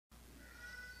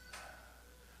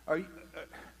Are, you-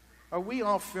 are we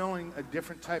all feeling a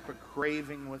different type of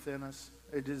craving within us,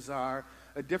 a desire,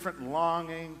 a different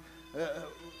longing,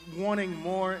 wanting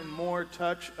more and more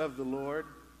touch of the Lord?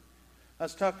 I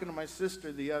was talking to my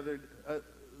sister the other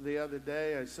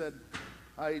day. I said,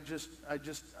 I'm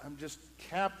just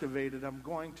captivated. I'm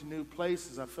going to new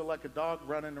places. I feel like a dog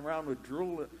running around with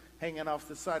drool hanging off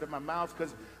the side of my mouth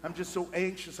because I'm just so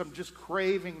anxious. I'm just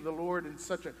craving the Lord in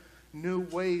such a new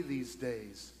way these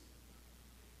days.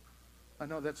 I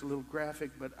know that's a little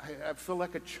graphic, but I feel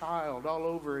like a child all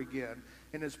over again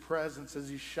in His presence as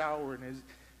He's showering,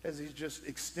 as He's just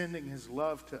extending His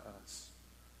love to us.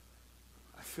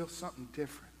 I feel something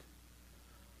different.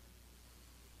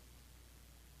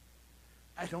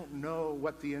 I don't know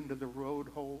what the end of the road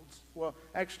holds. Well,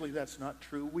 actually, that's not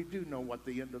true. We do know what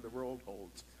the end of the road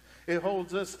holds. It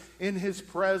holds us in His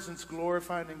presence,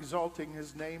 glorifying and exalting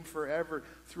His name forever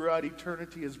throughout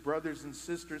eternity as brothers and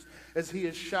sisters, as He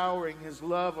is showering His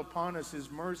love upon us,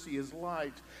 His mercy, His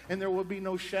light. And there will be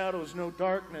no shadows, no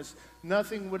darkness.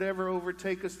 Nothing would ever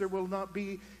overtake us. There will not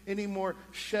be any more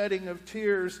shedding of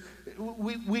tears.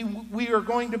 We are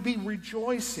going to be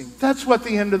rejoicing. That's what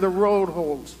the end of the road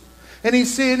holds. And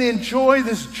He's saying, enjoy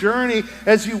this journey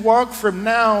as you walk from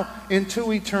now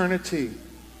into eternity.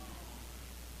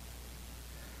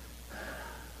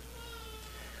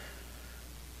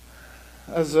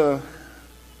 I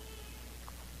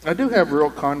do have real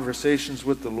conversations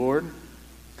with the Lord,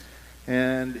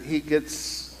 and He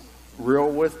gets real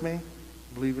with me,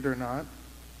 believe it or not.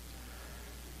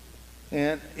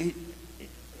 And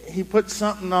He put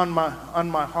something on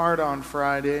my heart on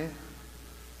Friday,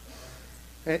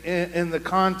 and the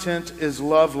content is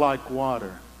love like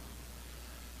water.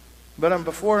 But I'm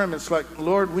before Him, it's like,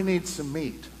 Lord, we need some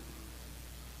meat.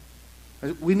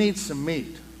 We need some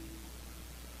meat.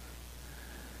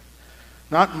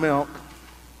 Not milk.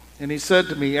 And He said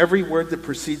to me, every word that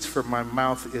proceeds from my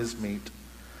mouth is meat.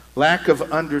 Lack of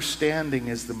understanding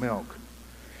is the milk.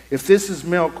 If this is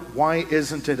milk, why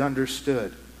isn't it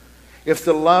understood? If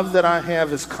the love that I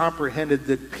have is comprehended,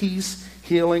 that peace,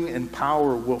 healing, and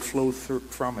power will flow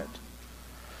from it.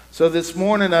 So this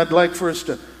morning, I'd like for us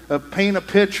to paint a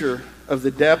picture of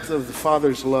the depth of the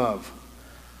Father's love.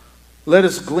 Let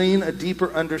us glean a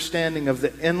deeper understanding of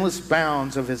the endless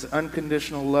bounds of His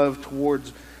unconditional love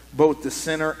towards both the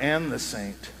sinner and the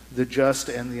saint, the just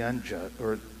and the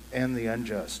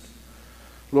unjust.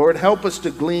 Lord, help us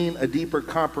to glean a deeper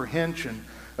comprehension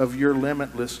of Your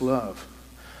limitless love.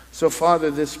 So, Father,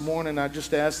 this morning I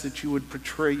just ask that You would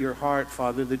portray Your heart,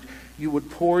 Father, that You would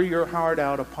pour Your heart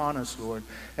out upon us, Lord.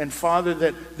 And, Father,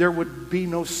 that there would be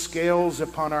no scales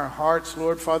upon our hearts,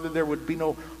 Lord. Father, there would be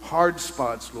no hard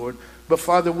spots, Lord. But,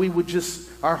 Father,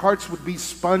 our hearts would be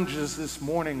sponges this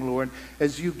morning, Lord,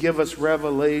 as You give us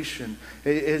revelation,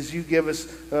 as You give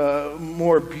us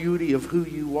more beauty of who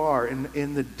You are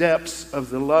in the depths of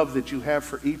the love that You have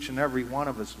for each and every one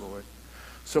of us, Lord.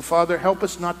 So, Father, help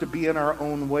us not to be in our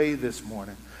own way this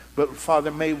morning. But,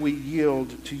 Father, may we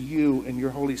yield to You and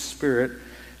Your Holy Spirit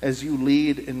as You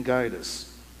lead and guide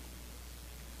us.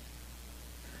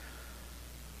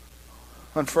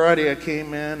 On Friday, I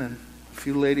came in and a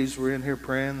few ladies were in here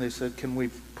praying. They said, can we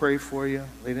pray for you?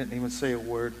 They didn't even say a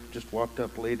word, just walked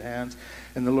up, laid hands,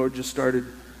 and the Lord just started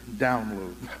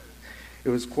downloading. It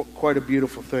was quite a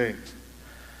beautiful thing.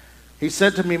 He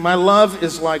said to me, my love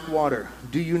is like water.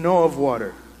 Do you know of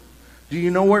water? Do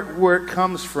you know where it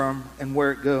comes from and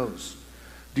where it goes?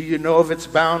 Do you know of its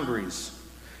boundaries?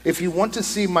 If you want to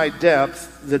see my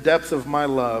depth, the depth of my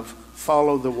love,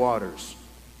 follow the waters.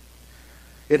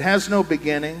 It has no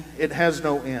beginning. It has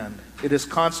no end. It is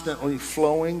constantly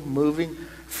flowing, moving,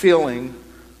 filling,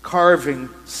 carving,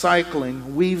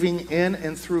 cycling, weaving in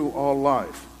and through all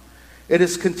life. It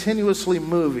is continuously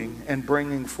moving and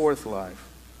bringing forth life.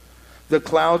 The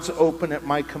clouds open at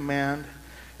my command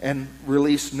and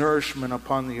release nourishment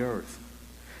upon the earth.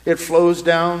 It flows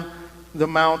down the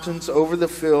mountains, over the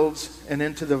fields, and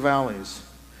into the valleys.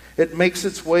 It makes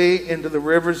its way into the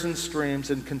rivers and streams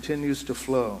and continues to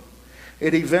flow.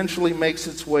 It eventually makes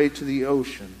its way to the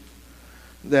ocean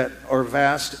that are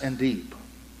vast and deep.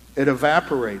 It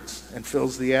evaporates and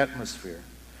fills the atmosphere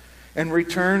and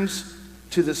returns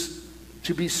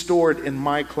to be stored in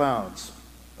my clouds,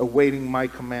 awaiting my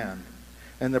command.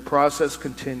 And the process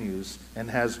continues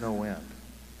and has no end.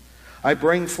 I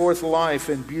bring forth life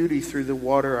and beauty through the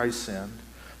water I send.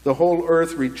 The whole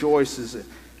earth rejoices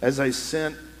as I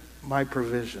sent my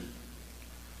provision.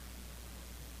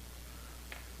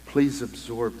 Please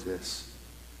absorb this.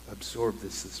 Absorb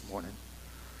this morning.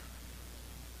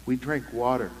 We drink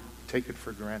water, take it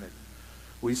for granted.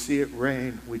 We see it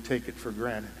rain, we take it for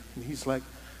granted. And He's like,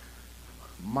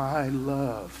 my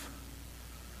love.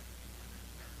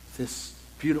 This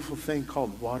beautiful thing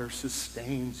called water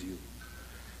sustains you.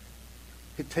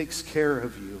 It takes care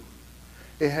of you.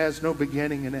 It has no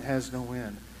beginning and it has no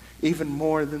end. Even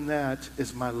more than that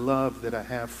is my love that I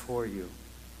have for you.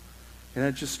 And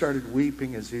I just started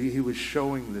weeping as he was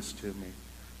showing this to me.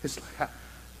 It's like,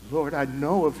 Lord, I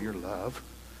know of your love.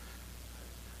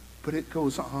 But it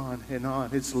goes on and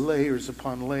on. It's layers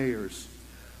upon layers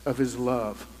of his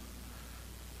love.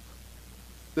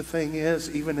 The thing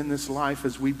is, even in this life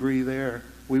as we breathe air,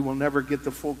 we will never get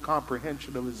the full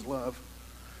comprehension of his love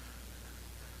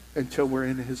until we're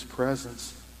in his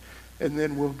presence. And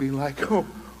then we'll be like, oh,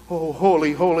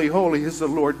 holy, holy, holy is the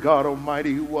Lord God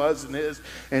Almighty, who was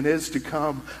and is to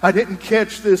come. I didn't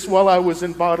catch this while I was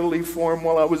in bodily form,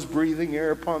 while I was breathing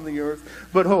air upon the earth.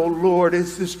 But, oh Lord,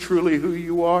 is this truly who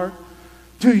you are?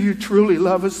 Do you truly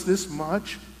love us this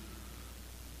much?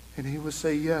 And he would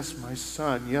say, yes, my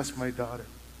son, yes, my daughter.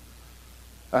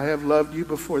 I have loved you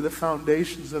before the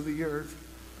foundations of the earth.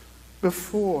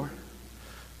 Before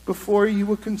you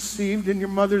were conceived in your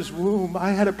mother's womb,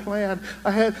 I had a plan.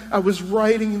 I was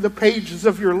writing the pages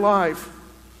of your life.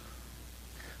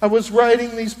 I was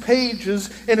writing these pages,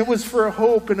 and it was for a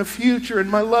hope and a future, and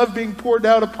my love being poured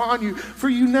out upon you, for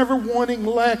you never wanting,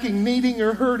 lacking, needing,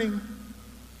 or hurting.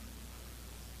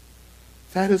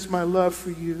 That is my love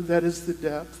for you. That is the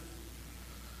depth.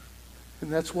 And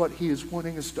that's what he is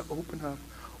wanting us to open up.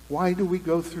 Why do we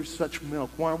go through such milk?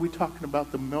 Why are we talking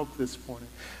about the milk this morning?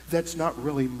 That's not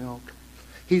really milk.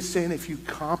 He's saying if you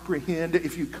comprehend the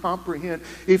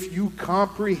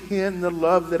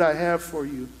love that I have for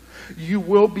you, you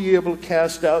will be able to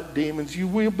cast out demons. You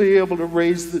will be able to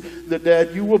raise the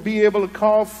dead. You will be able to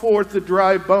call forth the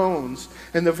dry bones.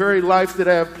 And the very life that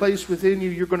I have placed within you,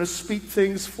 you're going to speak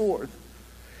things forth.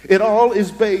 It all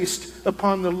is based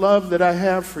upon the love that I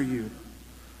have for you.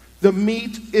 The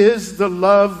meat is the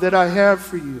love that I have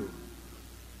for you.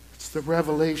 It's the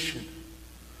revelation.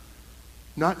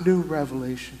 Not new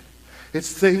revelation.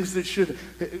 It's things that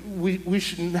we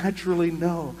should naturally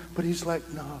know. But he's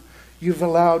like, no. You've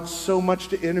allowed so much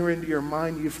to enter into your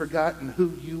mind, you've forgotten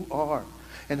who you are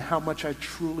and how much I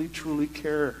truly, truly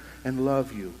care and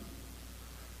love you.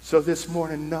 So this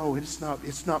morning, no, it's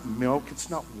not milk, it's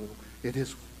not wool, it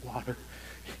is water.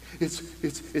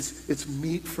 It's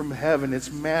meat from heaven.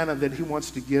 It's manna that he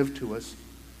wants to give to us.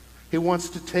 He wants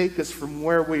to take us from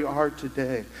where we are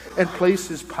today and place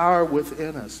his power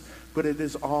within us. But it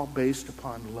is all based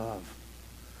upon love.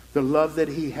 The love that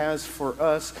he has for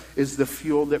us is the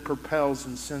fuel that propels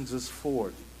and sends us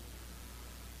forth.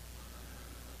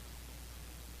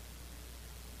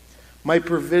 My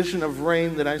provision of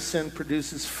rain that I send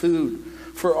produces food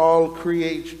for all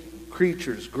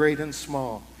creatures, great and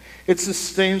small. It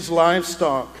sustains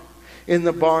livestock in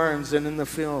the barns and in the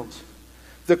fields.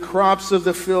 The crops of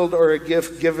the field are a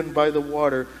gift given by the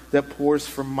water that pours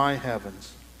from my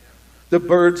heavens. The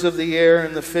birds of the air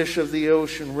and the fish of the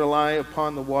ocean rely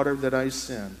upon the water that I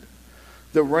send.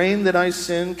 The rain that I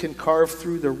send can carve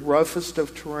through the roughest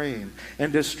of terrain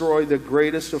and destroy the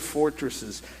greatest of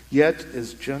fortresses, yet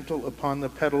is gentle upon the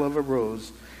petal of a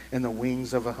rose and the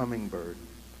wings of a hummingbird.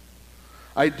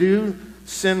 I do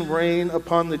send rain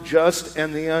upon the just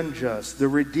and the unjust. The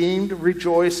redeemed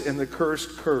rejoice and the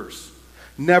cursed curse.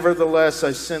 Nevertheless,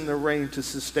 I send the rain to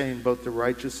sustain both the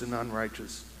righteous and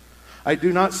unrighteous. I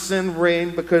do not send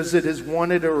rain because it is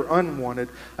wanted or unwanted.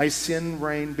 I send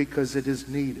rain because it is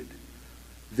needed.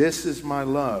 This is my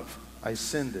love. I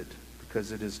send it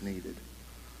because it is needed.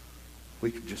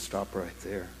 We could just stop right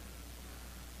there.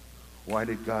 Why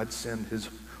did God send his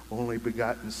only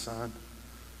begotten Son?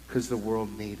 Because the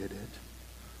world needed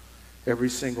it. Every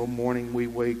single morning we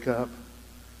wake up,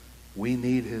 we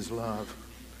need his love.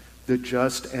 The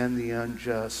just and the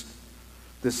unjust,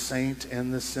 the saint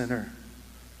and the sinner,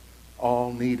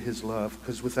 all need his love.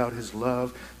 Because without his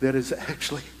love, that is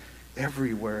actually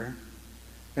everywhere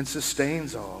and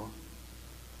sustains all.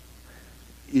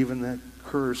 Even the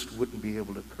cursed wouldn't be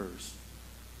able to curse.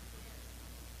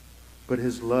 But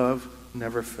his love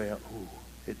never fails.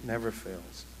 It never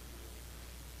fails.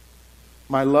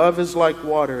 My love is like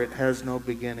water. It has no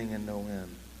beginning and no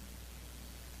end.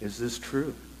 Is this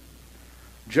true?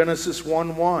 Genesis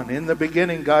 1:1. In the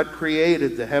beginning, God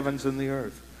created the heavens and the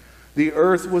earth. The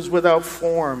earth was without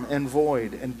form and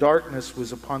void, and darkness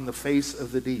was upon the face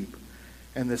of the deep.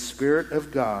 And the Spirit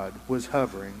of God was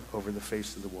hovering over the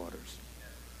face of the waters.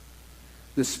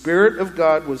 The Spirit of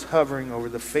God was hovering over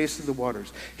the face of the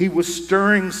waters. He was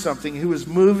stirring something. He was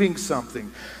moving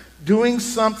something. Doing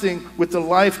something with the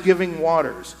life-giving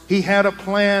waters. He had a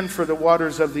plan for the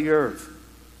waters of the earth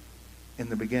in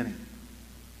the beginning.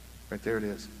 Right there it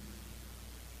is.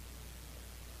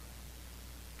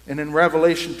 And in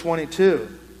Revelation 22,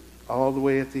 all the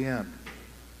way at the end.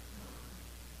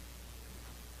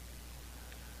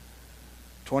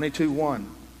 22:1.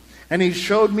 And he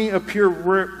showed me a pure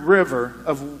river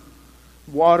of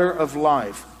water of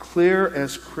life, clear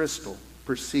as crystal,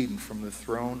 proceeding from the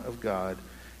throne of God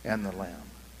and the Lamb.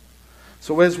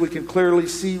 So as we can clearly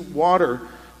see, water,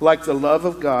 like the love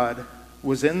of God,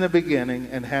 was in the beginning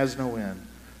and has no end.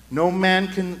 No man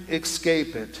can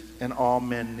escape it, and all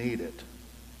men need it.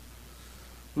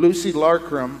 Lucy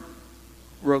Larcom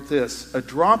wrote this: a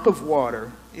drop of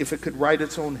water, if it could write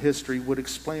its own history, would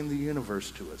explain the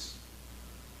universe to us.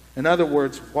 In other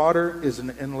words, water is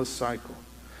an endless cycle.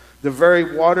 The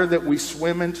very water that we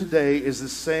swim in today is the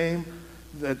same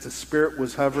that the Spirit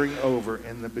was hovering over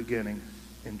in the beginning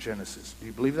in Genesis. Do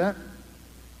you believe that?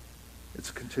 It's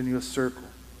a continuous circle.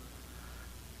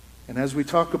 And as we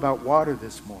talk about water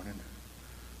this morning,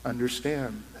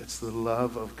 understand it's the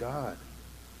love of God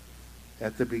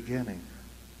at the beginning.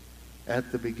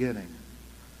 At the beginning.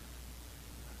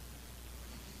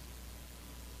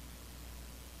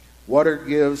 Water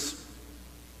gives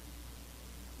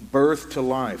birth to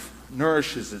life,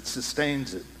 nourishes it,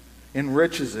 sustains it,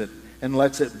 enriches it, and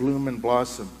lets it bloom and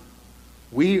blossom.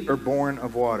 We are born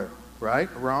of water, right?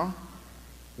 Wrong?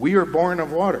 We are born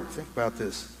of water. Think about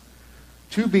this.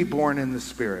 To be born in the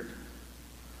Spirit.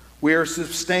 We are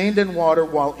sustained in water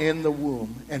while in the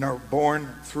womb and are born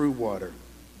through water.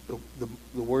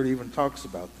 The Word even talks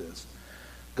about this.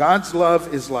 God's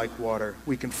love is like water.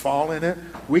 We can fall in it,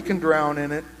 we can drown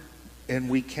in it, and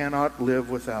we cannot live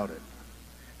without it.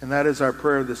 And that is our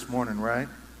prayer this morning, right?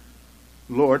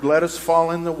 Lord, let us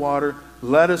fall in the water.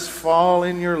 Let us fall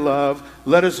in your love.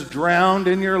 Let us drown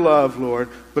in your love, Lord,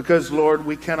 because, Lord,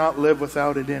 we cannot live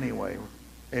without it anyway.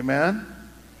 Amen?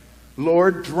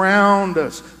 Lord, drown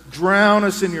us. Drown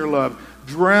us in your love.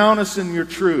 Drown us in your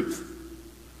truth.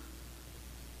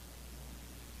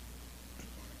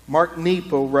 Mark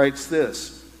Nepo writes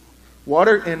this: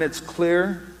 water in its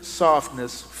clear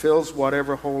softness fills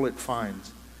whatever hole it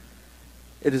finds.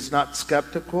 It is not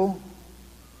skeptical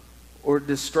or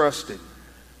distrusting.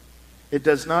 It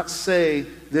does not say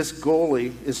this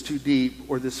gully is too deep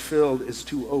or this field is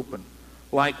too open.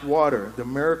 Like water, the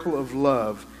miracle of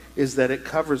love is that it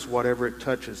covers whatever it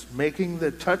touches, making the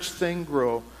touch thing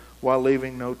grow while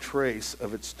leaving no trace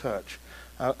of its touch.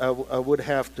 I would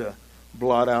have to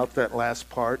blot out that last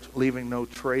part, leaving no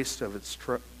trace of its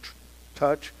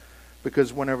touch,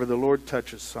 because whenever the Lord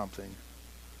touches something,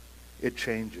 it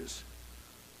changes,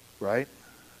 right?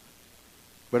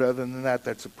 But other than that,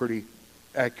 that's a pretty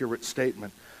accurate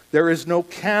statement. There is no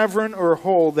cavern or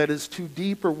hole that is too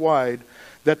deep or wide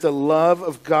that the love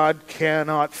of God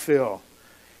cannot fill.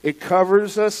 It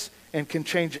covers us and can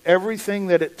change everything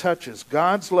that it touches.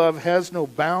 God's love has no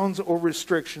bounds or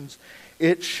restrictions.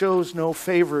 It shows no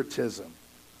favoritism.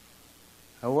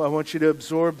 I want you to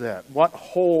absorb that. What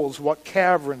holes, what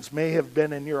caverns may have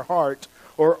been in your heart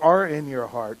or are in your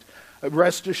heart,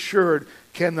 rest assured,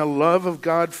 can the love of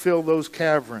God fill those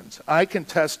caverns? I can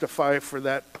testify for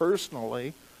that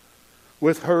personally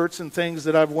with hurts and things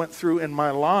that I've went through in my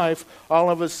life.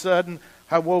 All of a sudden,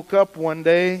 I woke up one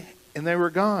day and they were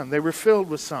gone. They were filled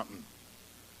with something.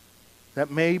 That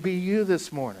may be you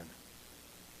this morning.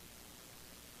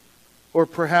 Or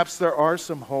perhaps there are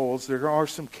some holes, there are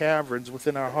some caverns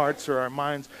within our hearts or our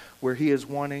minds where He is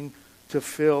wanting to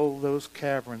fill those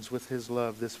caverns with His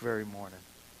love this very morning.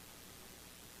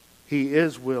 He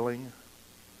is willing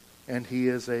and He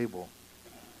is able.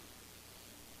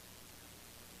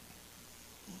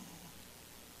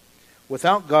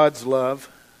 Without God's love,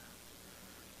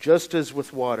 just as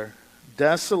with water,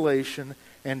 desolation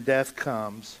and death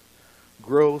comes,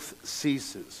 growth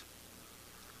ceases.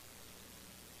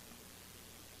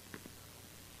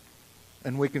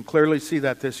 And we can clearly see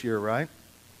that this year, right?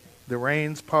 The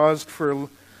rains paused for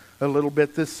a little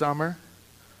bit this summer.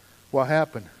 What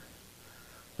happened?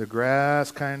 The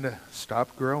grass kind of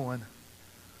stopped growing.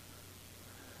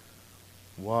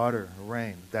 Water,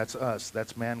 rain, that's us,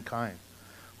 that's mankind.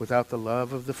 Without the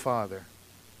love of the Father.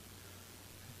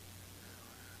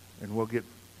 And we'll get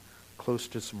close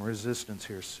to some resistance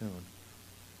here soon.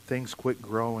 Things quit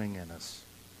growing in us.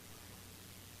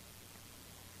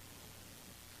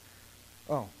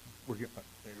 Oh, we're getting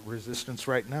resistance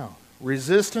right now.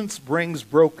 Resistance brings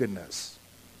brokenness.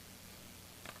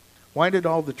 Why did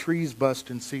all the trees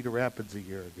bust in Cedar Rapids a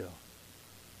year ago?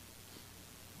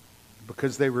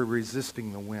 Because they were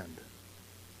resisting the wind,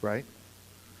 right?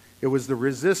 It was the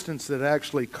resistance that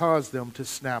actually caused them to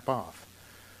snap off.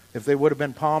 If they would have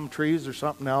been palm trees or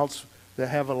something else that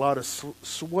have a lot of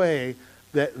sway,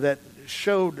 that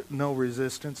showed no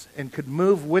resistance and could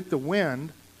move with the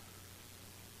wind,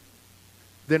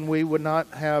 then we would not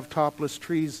have topless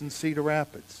trees in Cedar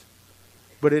Rapids.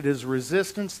 But it is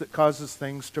resistance that causes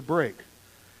things to break,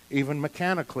 even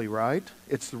mechanically, right?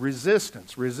 It's the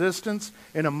resistance. Resistance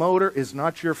in a motor is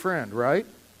not your friend, right?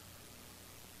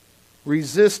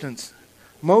 Resistance.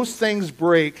 Most things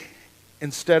break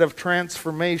instead of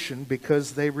transformation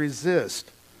because they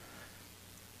resist.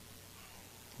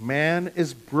 Man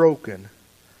is broken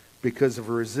because of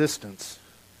resistance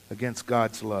against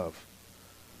God's love.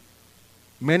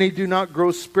 Many do not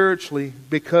grow spiritually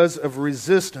because of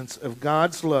resistance of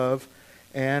God's love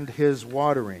and His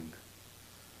watering.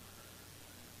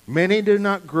 Many do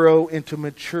not grow into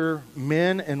mature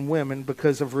men and women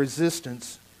because of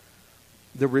resistance,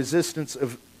 the resistance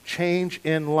of change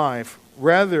in life.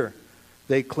 Rather,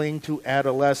 they cling to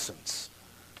adolescence.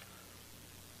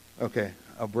 Okay,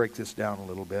 I'll break this down a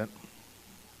little bit.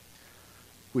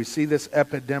 We see this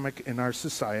epidemic in our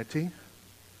society.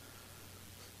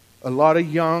 A lot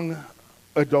of young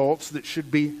adults that should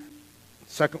be,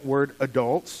 second word,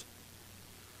 adults,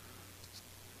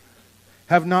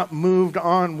 have not moved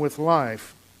on with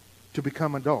life to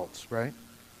become adults, right?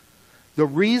 The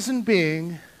reason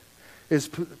being is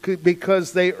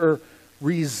because they are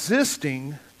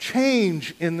resisting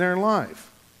change in their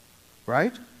life,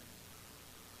 right?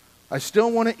 I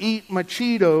still want to eat my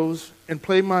Cheetos and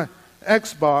play my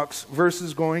Xbox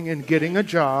versus going and getting a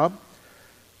job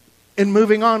and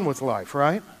moving on with life,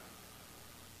 right?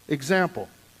 Example.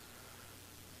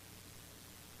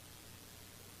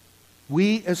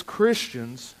 We as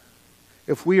Christians,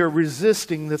 if we are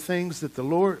resisting the things that the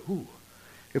Lord,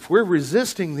 if we're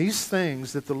resisting these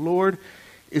things that the Lord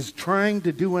is trying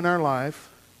to do in our life,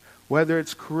 whether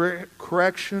it's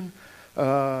correction,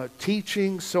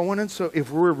 teaching, so on and so,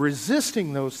 if we're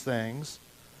resisting those things,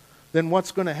 then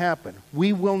what's going to happen?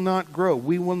 We will not grow.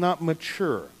 We will not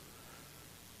mature.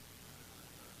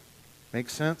 Make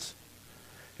sense?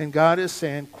 And God is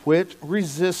saying, quit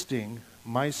resisting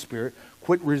my spirit.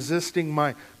 Quit resisting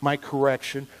my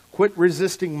correction. Quit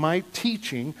resisting my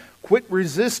teaching. Quit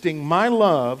resisting my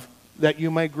love that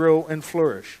you may grow and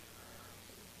flourish.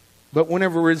 But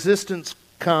whenever resistance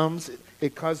comes,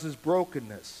 it causes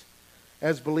brokenness.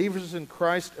 As believers in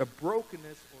Christ, a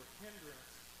brokenness or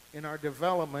hindrance in our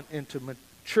development into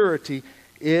maturity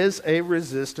is a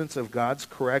resistance of God's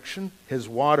correction, His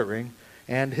watering,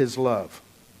 and His love.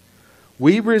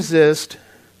 We resist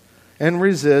and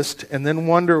then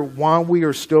wonder why we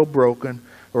are still broken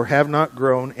or have not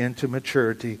grown into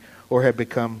maturity or have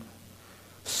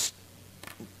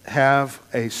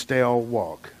a stale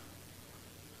walk.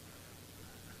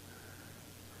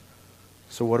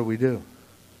 So what do?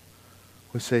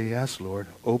 We say, yes, Lord,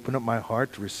 open up my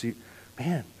heart to receive.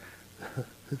 Man,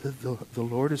 the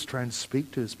Lord is trying to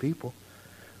speak to His people.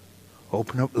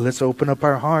 Let's open up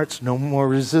our hearts. No more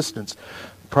resistance.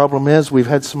 Problem is, we've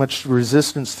had so much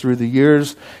resistance through the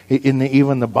years,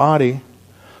 even the body.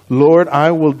 Lord,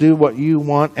 I will do what you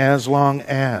want as long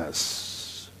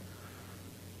as.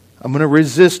 I'm going to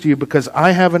resist you because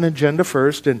I have an agenda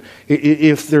first. And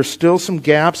if there's still some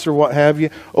gaps or what have you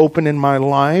open in my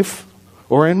life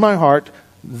or in my heart,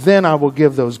 then I will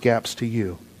give those gaps to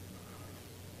you.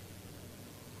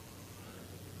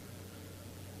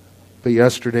 But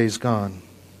yesterday's gone.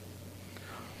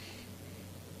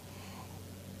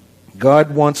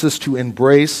 God wants us to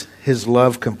embrace His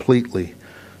love completely,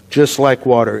 just like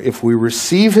water. If we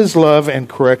receive His love and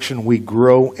correction, we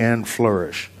grow and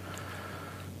flourish.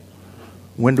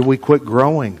 When do we quit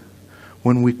growing?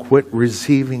 When we quit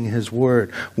receiving His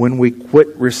word. When we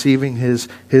quit receiving His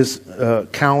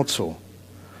counsel.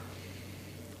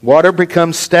 Water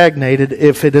becomes stagnated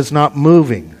if it is not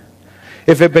moving.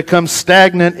 If it becomes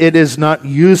stagnant, it is not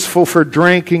useful for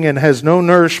drinking and has no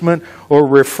nourishment or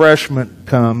refreshment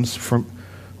comes from,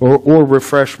 or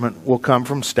refreshment will come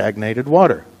from stagnated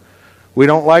water. We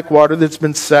don't like water that's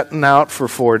been setting out for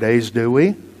 4 days, do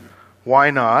we?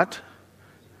 Why not?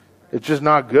 It's just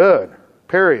not good.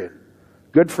 Period.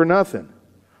 Good for nothing.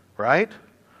 Right?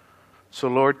 So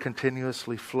Lord,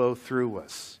 continuously flow through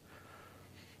us.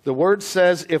 The Word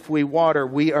says if we water,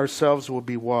 we ourselves will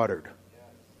be watered.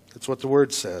 That's what the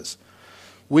Word says.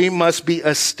 We must be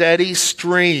a steady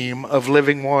stream of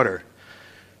living water.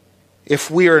 If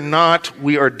we are not,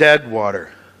 we are dead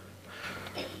water.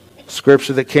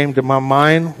 Scripture that came to my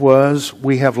mind was,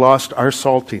 we have lost our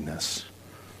saltiness.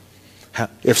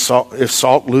 If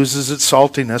salt loses its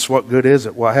saltiness, what good is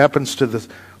it? What happens to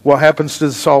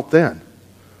the salt then?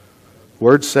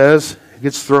 Word says it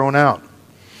gets thrown out.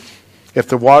 If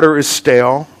the water is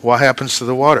stale, what happens to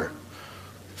the water?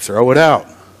 Throw it out.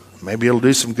 Maybe it'll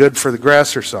do some good for the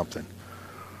grass or something.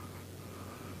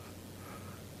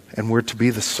 And we're to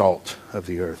be the salt of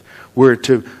the earth. We're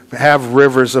to have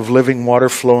rivers of living water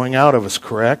flowing out of us,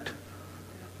 correct?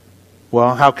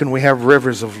 Well, how can we have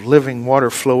rivers of living water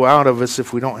flow out of us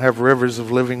if we don't have rivers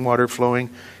of living water flowing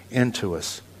into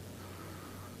us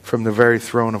from the very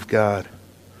throne of God?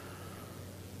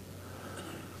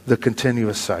 The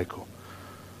continuous cycle.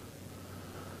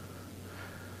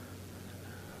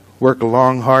 Work a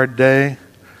long, hard day,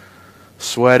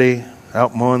 sweaty,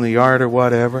 out mowing the yard or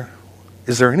whatever.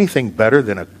 Is there anything better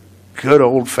than a good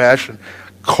old-fashioned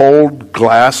cold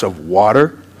glass of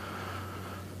water?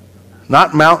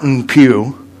 Not Mountain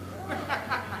Dew,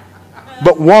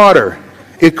 but water.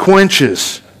 It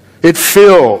quenches. It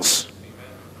fills.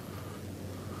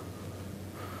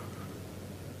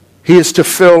 He is to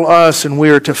fill us, and we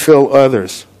are to fill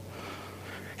others.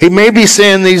 He may be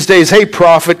saying these days, hey,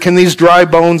 prophet, can these dry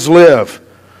bones live?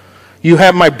 You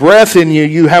have my breath in you.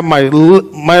 You have my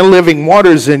living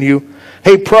waters in you.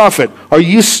 Hey, prophet, are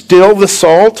you still the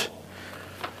salt?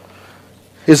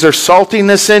 Is there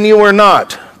saltiness in you or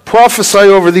not? Prophesy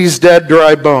over these dead,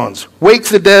 dry bones. Wake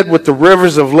the dead with the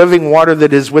rivers of living water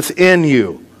that is within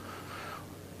you.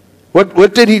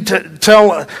 What did he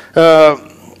tell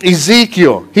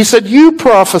Ezekiel? He said, you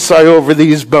prophesy over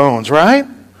these bones, right?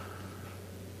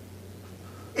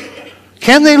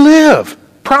 Can they live?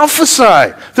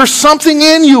 Prophesy. There's something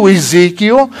in you,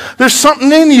 Ezekiel. There's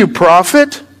something in you,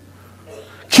 prophet.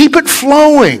 Keep it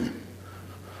flowing.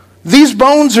 These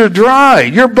bones are dry.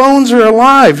 Your bones are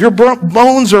alive. Your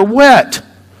bones are wet.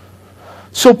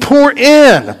 So pour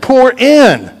in,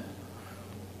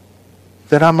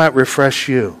 that I might refresh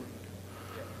you.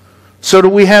 So do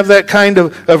we have that kind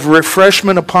of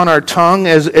refreshment upon our tongue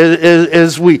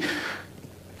as we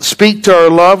speak to our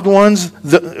loved ones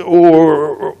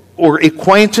or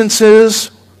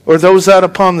acquaintances or those out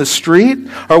upon the street?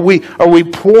 Are we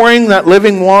pouring that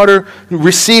living water,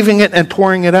 receiving it and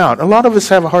pouring it out? A lot of us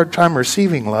have a hard time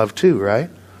receiving love too, right?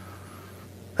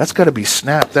 That's got to be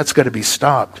snapped. That's got to be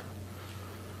stopped.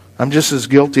 I'm just as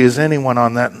guilty as anyone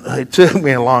on that. It took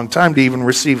me a long time to even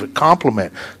receive a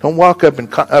compliment. Don't walk up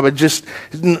and I was just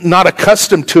not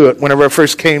accustomed to it whenever I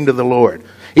first came to the Lord.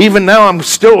 Even now I'm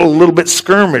still a little bit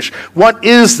skirmish. What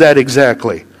is that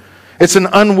exactly? It's an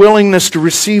unwillingness to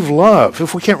receive love.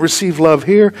 If we can't receive love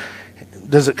here,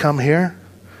 does it come here?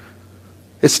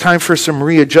 It's time for some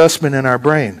readjustment in our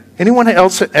brain. Anyone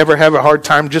else ever have a hard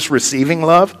time just receiving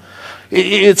love?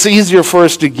 It's easier for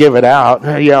us to give it out.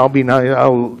 Yeah,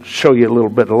 I'll show you a little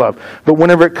bit of love. But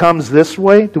whenever it comes this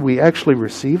way, do we actually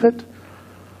receive it?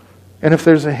 And if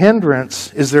there's a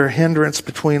hindrance, is there a hindrance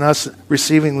between us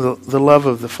receiving the love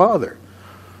of the Father?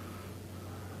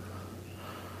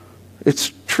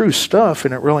 It's true stuff,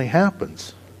 and it really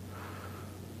happens.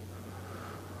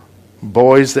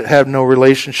 Boys that have no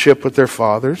relationship with their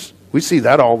fathers. We see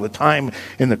that all the time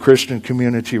in the Christian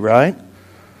community, right?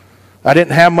 I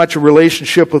didn't have much of a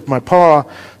relationship with my pa,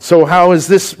 so how is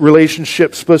this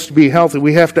relationship supposed to be healthy?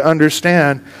 We have to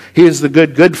understand He is the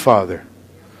good Father.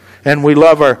 And we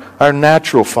love our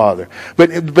natural father.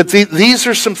 But these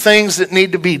are some things that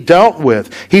need to be dealt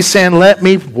with. He's saying, let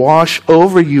me wash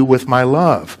over you with my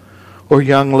love. Or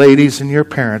young ladies and your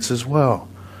parents as well.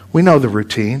 We know the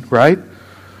routine, right?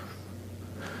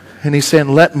 And he's saying,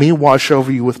 let me wash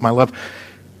over you with my love.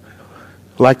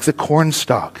 Like the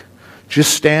cornstalk.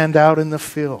 Just stand out in the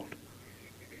field.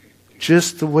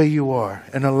 Just the way you are.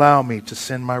 And allow me to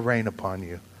send my rain upon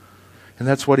you. And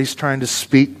that's what he's trying to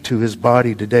speak to his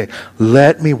body today.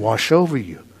 Let me wash over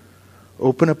you.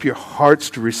 Open up your hearts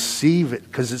to receive it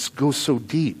because it goes so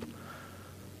deep.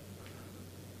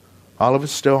 All of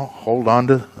us still hold on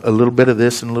to a little bit of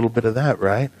this and a little bit of that,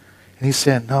 right? And he's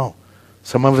saying, no.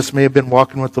 Some of us may have been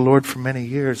walking with the Lord for many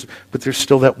years, but there's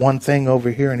still that one thing over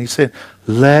here. And he said,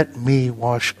 let me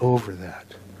wash over that.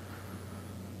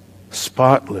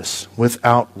 Spotless,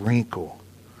 without wrinkle.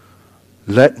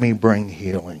 Let me bring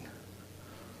healing.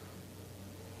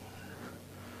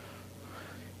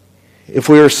 If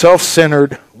we are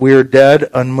self-centered, we are dead,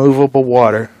 unmoving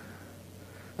water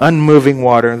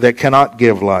that cannot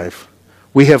give life.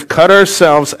 We have cut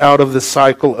ourselves out of the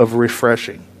cycle of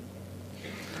refreshing.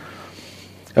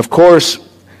 Of course,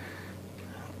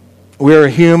 we are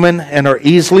human and are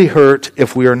easily hurt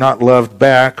if we are not loved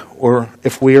back or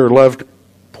if we are loved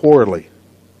poorly.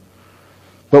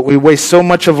 But we waste so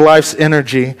much of life's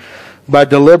energy by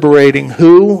deliberating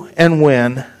who and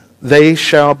when they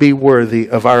shall be worthy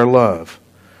of our love,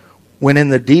 when in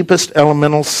the deepest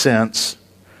elemental sense,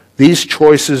 these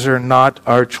choices are not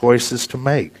our choices to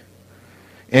make,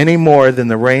 any more than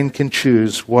the rain can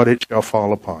choose what it shall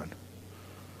fall upon.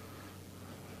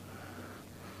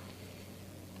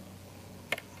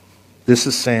 This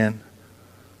is saying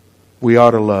we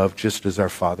ought to love just as our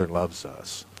Father loves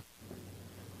us.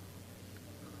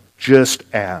 Just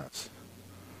as.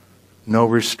 No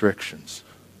restrictions.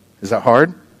 Is that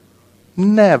hard?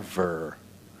 Never.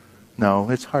 No,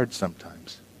 it's hard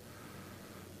sometimes.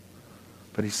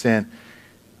 But he's saying,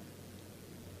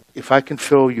 if I can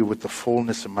fill you with the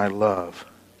fullness of my love,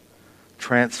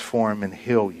 transform and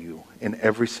heal you in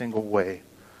every single way,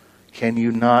 can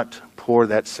you not pour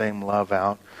that same love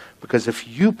out? Because if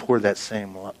you pour that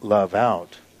same love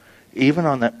out, even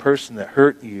on that person that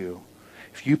hurt you,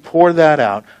 if you pour that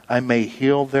out, I may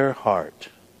heal their heart.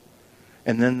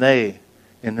 And then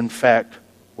in fact,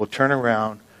 will turn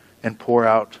around and pour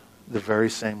out the very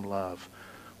same love.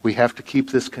 We have to keep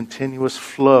this continuous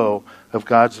flow of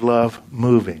God's love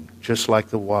moving, just like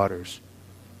the waters.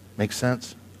 Make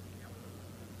sense?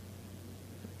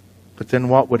 But then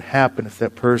what would happen if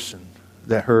that person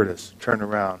that hurt us turned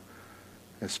around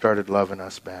and started loving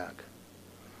us back?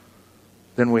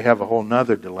 Then we have a whole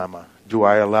nother dilemma. Do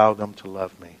I allow them to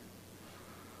love me?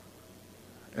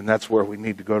 And that's where we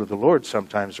need to go to the Lord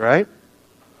sometimes, right?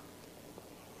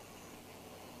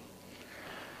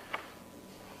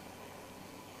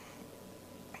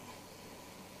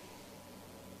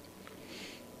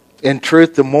 In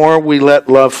truth, the more we let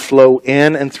love flow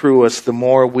in and through us, the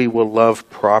more we will love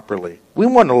properly. We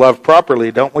want to love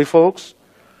properly, don't we, folks?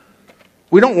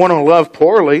 We don't want to love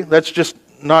poorly. That's just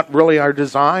not really our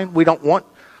design.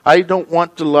 I don't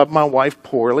want to love my wife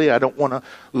poorly. I don't want to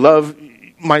love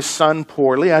my son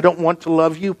poorly. I don't want to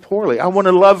love you poorly. I want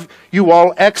to love you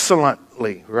all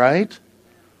excellently, right?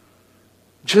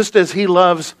 Just as he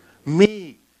loves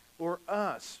me or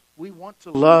us. We want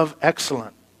to love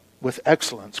with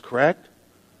excellence, correct?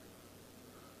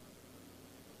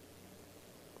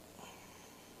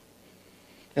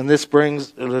 And this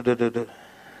brings...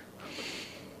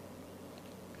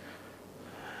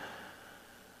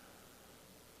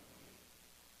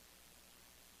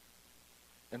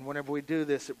 And whenever we do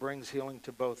this, it brings healing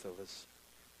to both of us.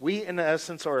 We, in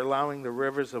essence, are allowing the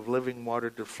rivers of living water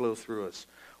to flow through us.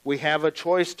 We have a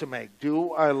choice to make.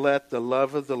 Do I let the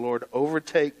love of the Lord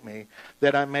overtake me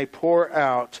that I may pour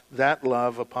out that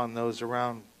love upon those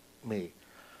around me?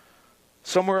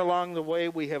 Somewhere along the way,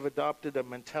 we have adopted a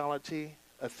mentality,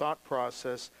 a thought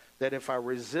process, that if I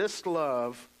resist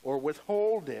love or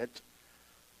withhold it,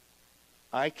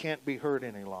 I can't be hurt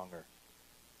any longer.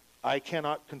 I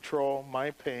cannot control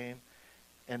my pain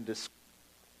and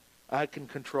I can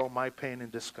control my pain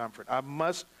and discomfort. I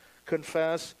must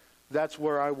confess that's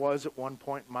where I was at one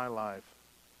point in my life.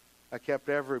 I kept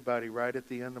everybody right at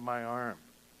the end of my arm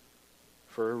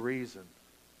for a reason.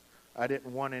 I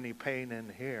didn't want any pain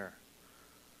in here.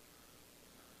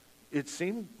 It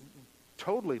seemed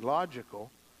totally logical.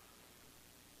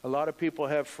 A lot of people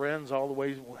have friends all the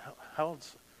way,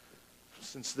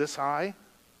 since this high.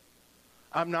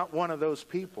 I'm not one of those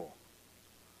people.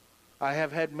 I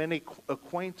have had many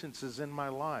acquaintances in my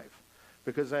life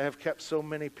because I have kept so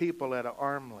many people at an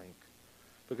arm length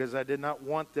because I did not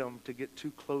want them to get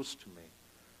too close to me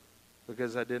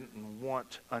because I didn't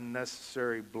want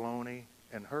unnecessary baloney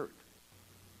and hurt.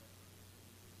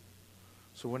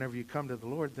 So whenever you come to the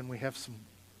Lord, then we have some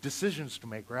decisions to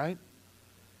make, right?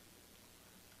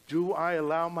 Do I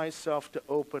allow myself to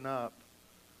open up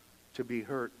to be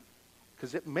hurt?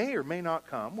 Because it may or may not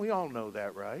come. We all know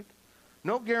that, right?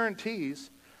 No guarantees,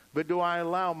 but do I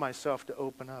allow myself to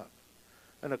open up?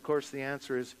 And of course the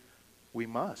answer is we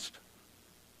must.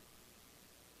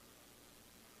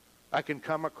 I can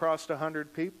come across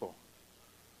 100 people,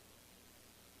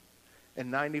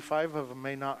 and 95 of them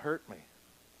may not hurt me,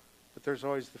 but there's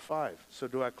always the 5. So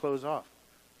do I close off?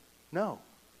 No.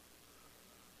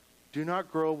 Do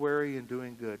not grow weary in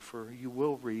doing good, for you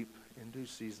will reap in due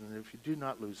season if you do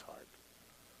not lose heart.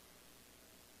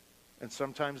 And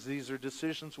sometimes these are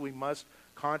decisions we must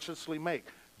consciously make.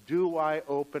 Do I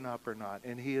open up or not?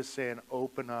 And he is saying,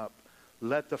 open up.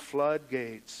 Let the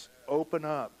floodgates open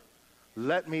up.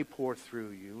 Let me pour through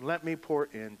you. Let me pour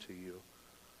into you.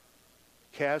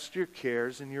 Cast your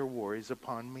cares and your worries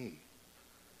upon me.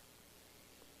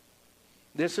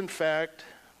 This, in fact,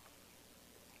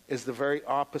 is the very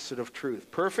opposite of truth.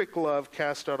 Perfect love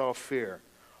casts out all fear.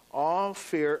 All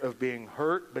fear of being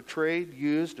hurt, betrayed,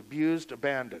 used, abused,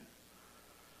 abandoned.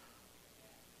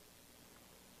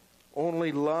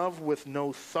 Only love with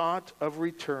no thought of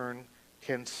return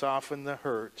can soften the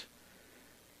hurt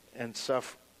and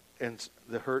suffering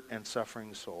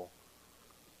soul.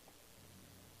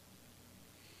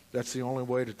 That's the only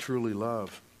way to truly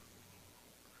love,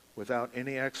 without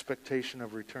any expectation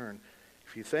of return.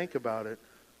 If you think about it,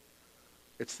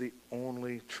 it's the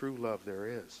only true love there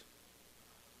is.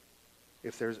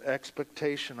 If there's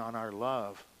expectation on our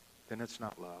love, then it's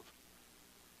not love.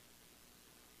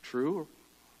 True?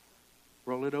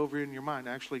 Roll it over in your mind.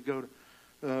 Actually go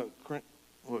to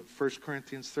 1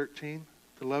 Corinthians 13,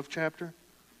 the love chapter.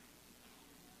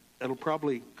 It'll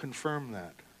probably confirm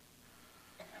that.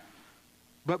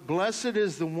 But blessed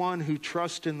is the one who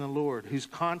trusts in the Lord, whose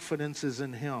confidence is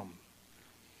in Him,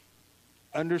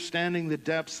 understanding the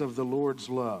depths of the Lord's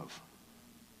love.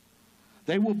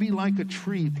 They will be like a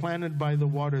tree planted by the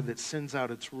water that sends out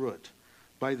its root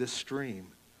by the stream.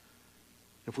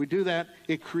 If we do that,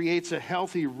 it creates a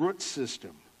healthy root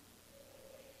system.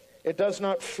 It does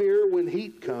not fear when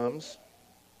heat comes.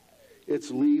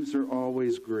 Its leaves are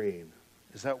always green.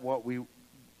 Is that what we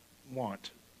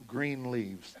want? Green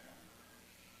leaves.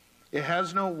 It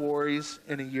has no worries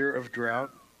in a year of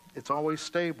drought. It's always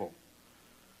stable.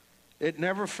 It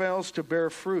never fails to bear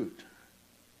fruit.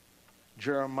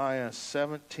 Jeremiah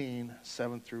 17,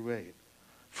 7 through 8.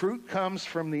 Fruit comes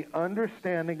from the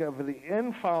understanding of the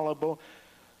infallible,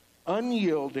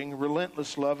 unyielding,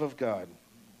 relentless love of God.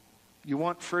 You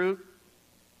want fruit?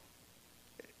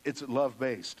 It's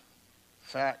love-based.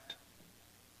 Fact.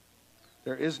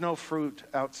 There is no fruit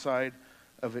outside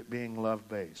of it being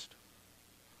love-based.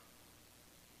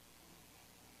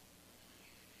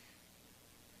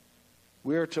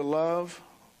 We are to love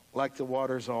like the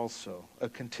waters also, a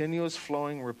continuous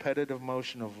flowing, repetitive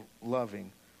motion of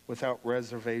loving without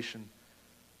reservation,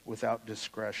 without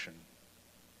discretion.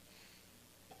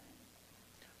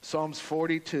 Psalms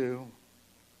 42,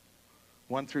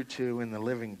 1 through 2 in the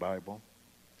Living Bible.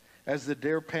 As the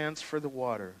deer pants for the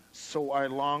water, so I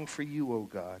long for you, O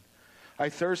God. I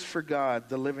thirst for God,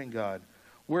 the living God.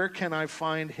 Where can I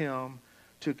find Him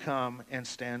to come and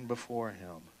stand before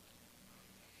Him?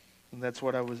 And that's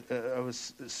what I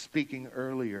was speaking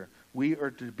earlier. We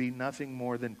are to be nothing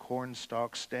more than corn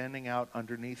stalks standing out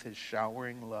underneath His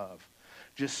showering love.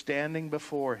 Just standing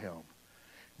before Him.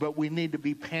 But we need to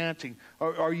be panting.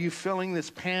 Are you feeling this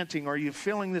panting? Are you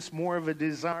feeling this more of a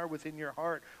desire within your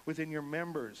heart, within your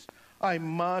members? I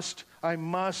must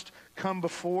come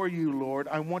before you, Lord.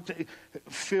 I want to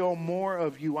feel more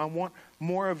of you. I want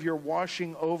more of your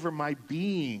washing over my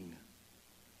being.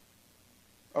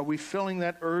 Are we feeling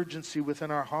that urgency within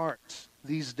our hearts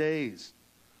these days?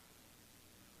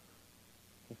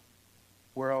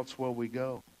 Where else will we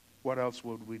go? What else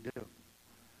would we do?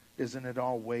 Isn't it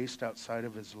all waste outside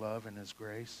of His love and His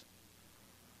grace?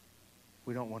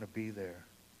 We don't want to be there.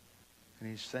 And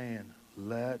He's saying,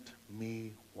 let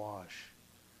me wash.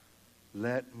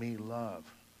 Let me love.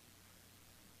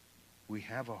 We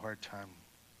have a hard time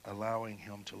allowing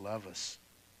Him to love us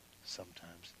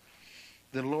sometimes.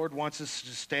 The Lord wants us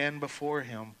to stand before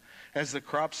Him as the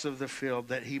crops of the field,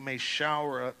 that He may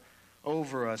shower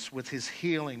over us with His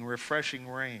healing, refreshing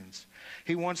rains.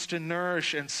 He wants to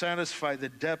nourish and satisfy the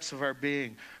depths of our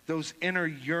being, those inner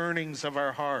yearnings of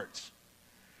our hearts.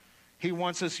 He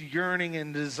wants us yearning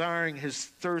and desiring His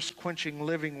thirst-quenching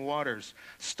living waters,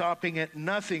 stopping at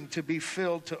nothing to be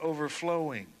filled to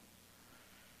overflowing.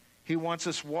 He wants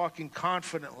us walking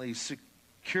confidently,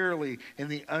 securely in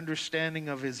the understanding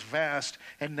of His vast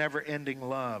and never-ending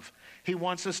love. He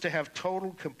wants us to have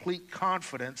total, complete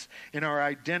confidence in our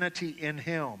identity in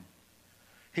Him.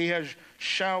 He has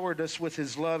showered us with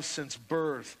His love since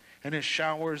birth, and His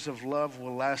showers of love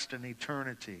will last an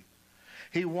eternity.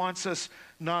 He wants us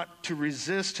not to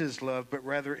resist His love, but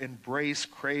rather embrace,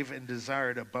 crave, and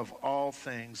desire it above all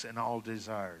things and all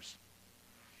desires.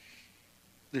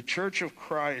 The Church of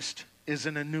Christ is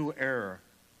in a new era.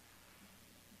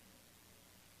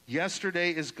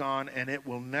 Yesterday is gone, and it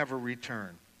will never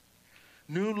return.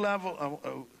 New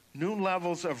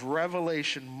levels of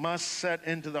revelation must set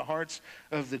into the hearts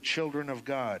of the children of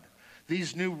God.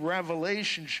 These new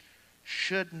revelations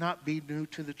should not be new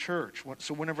to the church.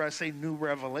 So whenever I say new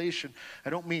revelation,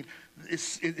 I don't mean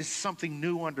it's something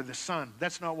new under the sun.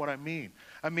 That's not what I mean.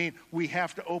 I mean, we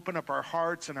have to open up our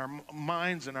hearts and our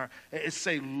minds and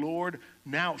say, Lord,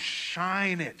 now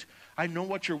shine it. I know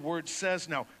what your word says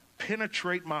now.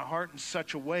 Penetrate my heart in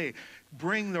such a way.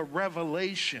 Bring the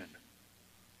revelation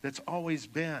that's always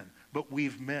been, but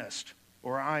we've missed,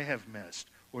 or I have missed,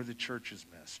 or the church has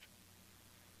missed.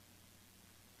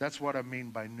 That's what I mean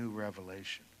by new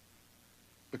revelation.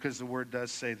 Because the word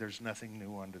does say there's nothing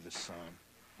new under the sun.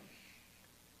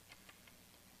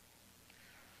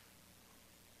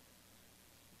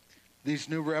 These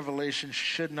new revelations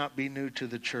should not be new to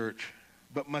the church,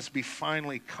 but must be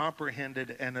finally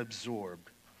comprehended and absorbed.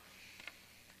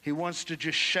 He wants to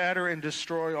just shatter and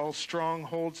destroy all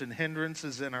strongholds and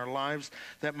hindrances in our lives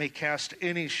that may cast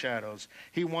any shadows.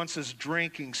 He wants us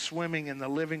drinking, swimming in the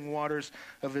living waters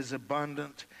of his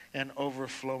abundant and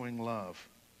overflowing love.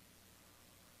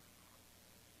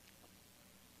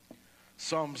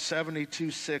 Psalm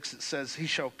 72:6, it says, he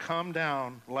shall come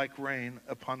down like rain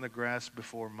upon the grass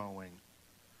before mowing,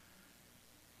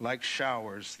 like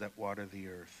showers that water the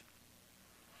earth.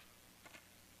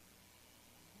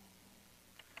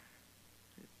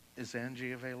 Is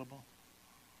Angie available?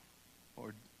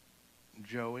 Or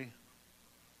Joey?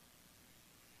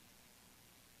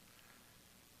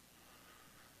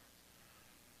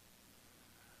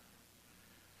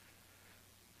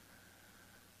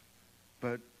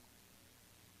 But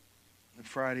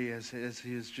Friday, as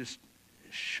he is just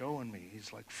showing me,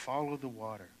 he's like, follow the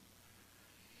water.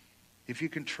 If you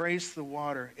can trace the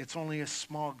water, it's only a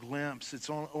small glimpse.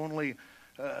 It's only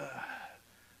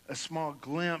a small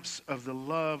glimpse of the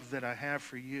love that I have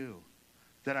for you,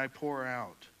 that I pour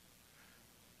out.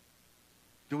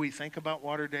 Do we think about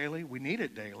water daily? We need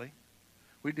it daily.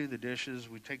 We do the dishes,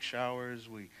 we take showers,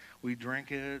 we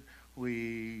drink it,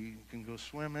 we can go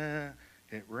swimming,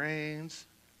 it rains.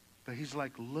 But he's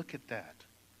like, look at that.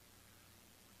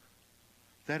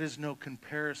 That is no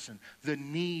comparison. The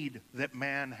need that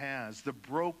man has, the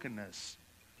brokenness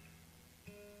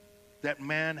that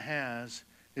man has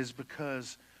is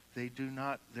because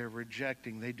they're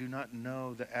rejecting, they do not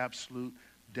know the absolute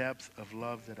depth of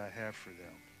love that I have for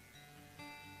them.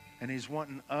 And he's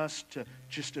wanting us to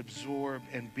just absorb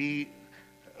and be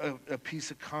a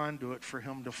piece of conduit for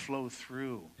him to flow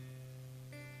through.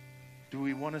 Do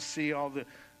we want to see all the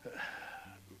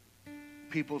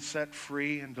people set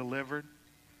free and delivered?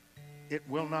 It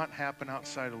will not happen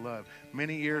outside of love.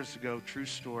 Many years ago, true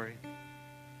story,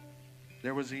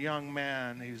 there was a young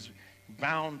man, he's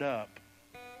bound up.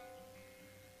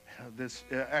 This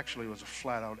actually was a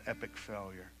flat-out epic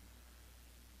failure.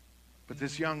 But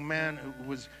this young man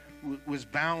was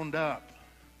bound up.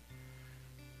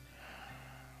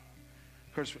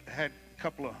 Of course, had a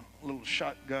couple of little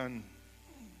shotgun,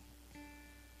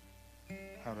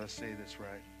 how do I say this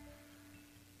right?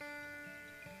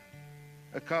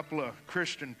 A couple of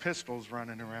Christian pistols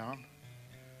running around.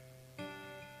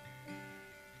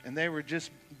 And they were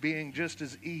just being just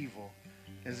as evil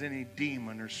as any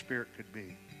demon or spirit could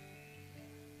be.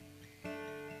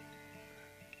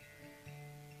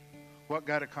 What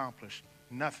got accomplished?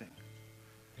 Nothing.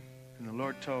 And the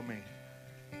Lord told me,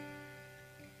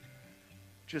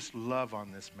 just love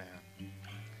on this man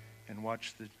and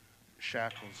watch the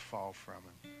shackles fall from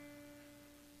him.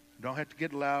 Don't have to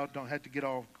get loud. Don't have to get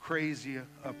all crazy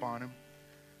up on him.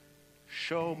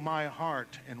 Show my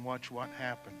heart and watch what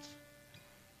happens.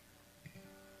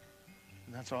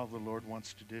 And that's all the Lord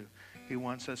wants to do. He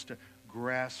wants us to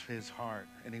grasp his heart,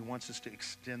 and he wants us to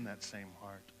extend that same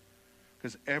heart.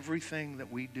 Because everything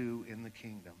that we do in the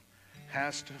kingdom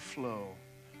has to flow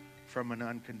from an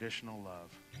unconditional love.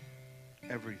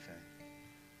 Everything.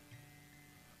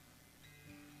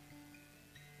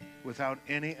 Without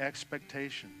any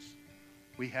expectations.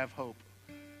 We have hope,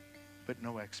 but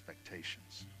no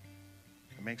expectations.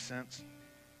 That makes sense?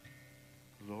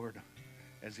 Lord,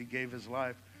 as he gave his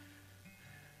life,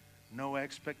 no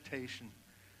expectation,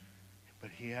 but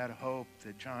he had hope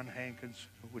that John Hankins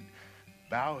would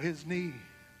bow his knee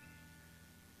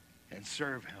and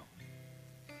serve him.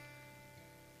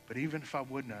 But even if I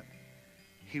would not,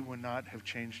 he would not have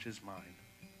changed his mind.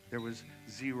 There was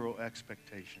zero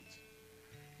expectations.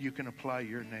 You can apply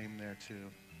your name there too.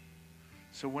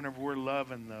 So whenever we're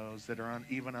loving those that are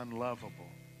even unlovable,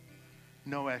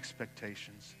 no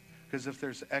expectations. Because if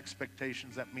there's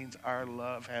expectations, that means our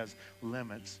love has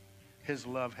limits. His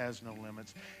love has no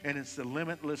limits. And it's the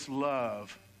limitless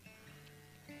love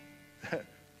that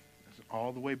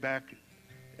all the way back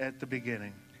at the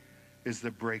beginning is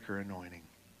the breaker anointing.